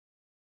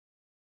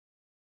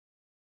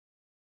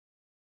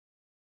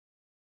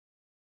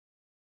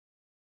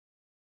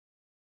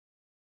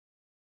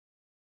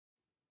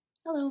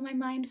Hello, my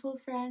mindful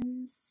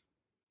friends.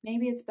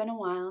 Maybe it's been a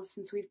while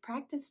since we've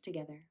practiced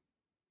together,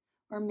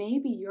 or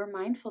maybe your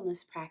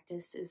mindfulness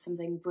practice is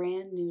something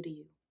brand new to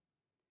you.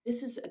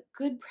 This is a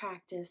good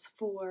practice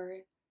for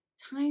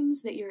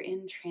times that you're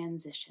in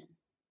transition.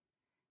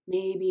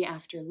 Maybe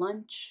after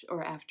lunch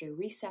or after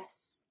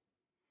recess.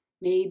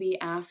 Maybe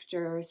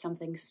after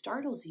something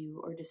startles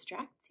you or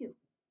distracts you.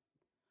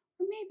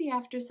 Or maybe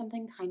after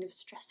something kind of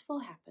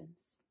stressful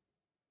happens.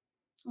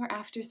 Or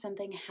after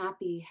something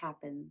happy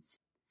happens.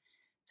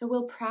 So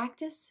we'll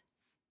practice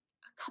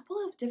a couple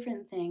of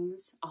different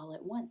things all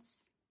at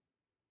once.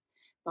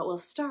 But we'll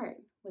start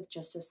with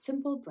just a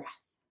simple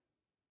breath.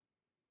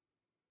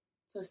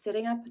 So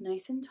sitting up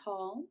nice and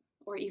tall,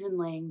 or even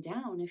laying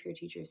down if your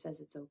teacher says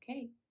it's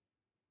okay,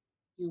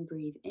 you'll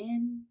breathe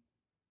in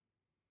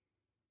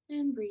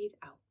and breathe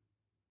out.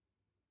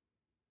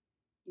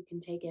 You can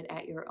take it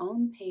at your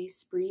own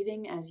pace,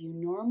 breathing as you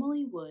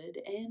normally would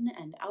in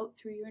and out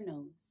through your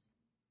nose.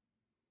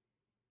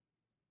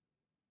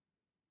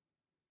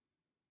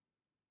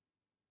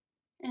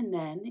 And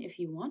then, if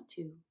you want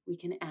to, we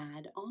can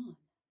add on.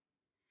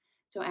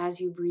 So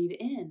as you breathe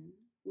in,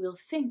 we'll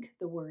think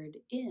the word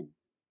in.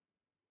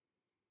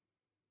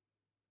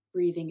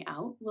 Breathing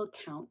out will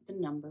count the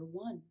number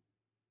 1.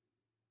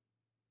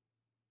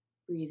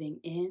 Breathing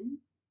in,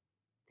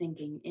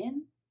 thinking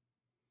in.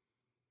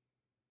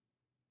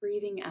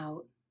 Breathing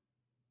out,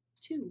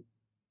 2.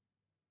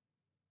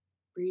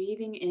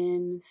 Breathing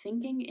in,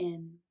 thinking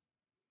in.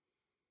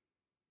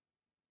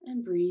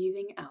 And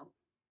breathing out,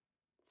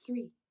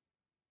 3.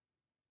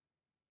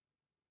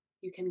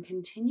 You can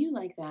continue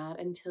like that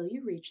until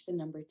you reach the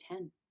number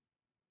 10.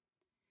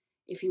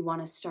 If you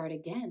want to start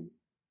again,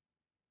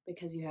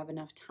 because you have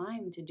enough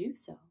time to do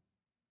so,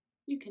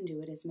 you can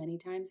do it as many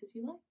times as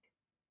you like.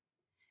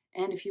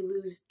 And if you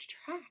lose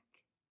track,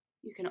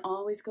 you can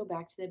always go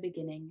back to the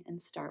beginning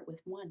and start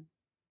with 1.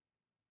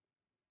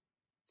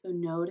 So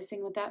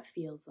noticing what that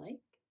feels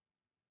like,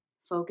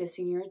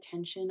 focusing your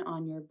attention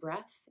on your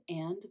breath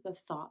and the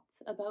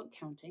thoughts about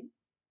counting.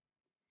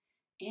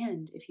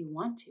 And if you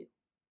want to,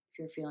 if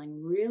you're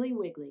feeling really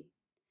wiggly,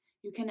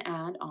 you can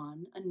add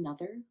on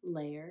another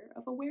layer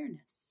of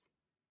awareness.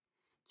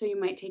 So you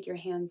might take your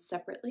hands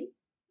separately,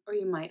 or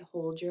you might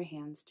hold your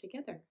hands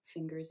together,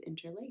 fingers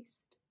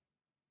interlaced.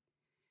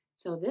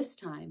 So this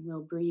time we'll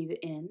breathe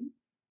in,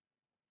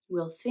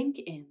 we'll think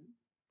in,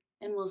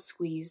 and we'll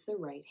squeeze the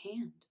right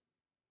hand.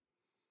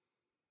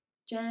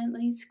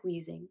 Gently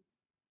squeezing,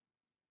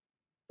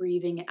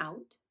 breathing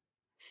out,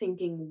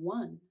 thinking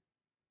 1,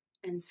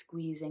 and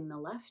squeezing the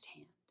left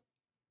hand.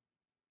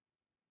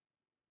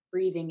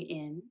 Breathing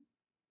in,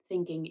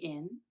 thinking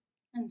in,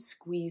 and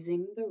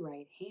squeezing the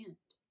right hand.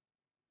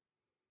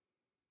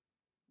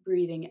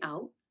 Breathing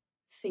out,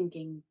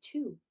 thinking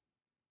 2,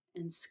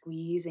 and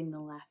squeezing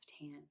the left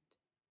hand.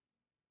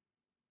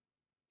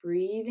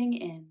 Breathing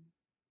in,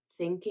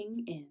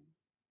 thinking in,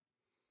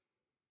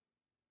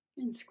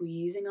 and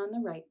squeezing on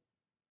the right.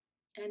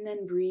 And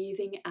then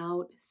breathing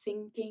out,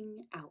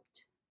 thinking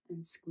out,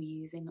 and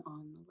squeezing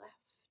on the left.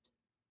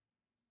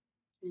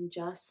 And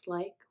just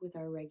like with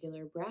our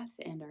regular breath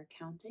and our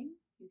counting,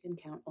 you can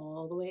count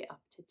all the way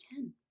up to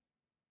 10.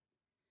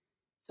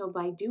 So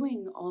by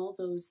doing all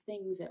those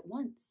things at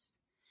once,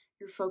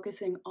 you're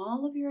focusing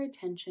all of your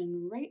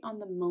attention right on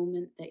the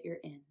moment that you're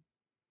in.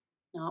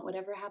 Not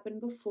whatever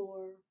happened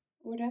before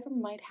or whatever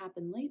might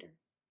happen later,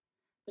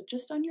 but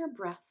just on your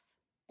breath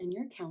and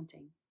your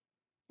counting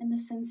and the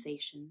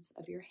sensations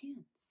of your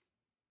hands.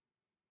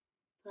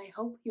 So I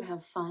hope you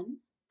have fun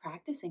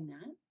practicing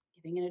that,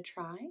 giving it a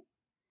try,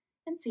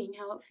 and seeing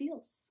how it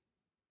feels.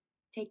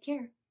 Take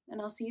care, and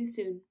I'll see you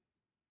soon.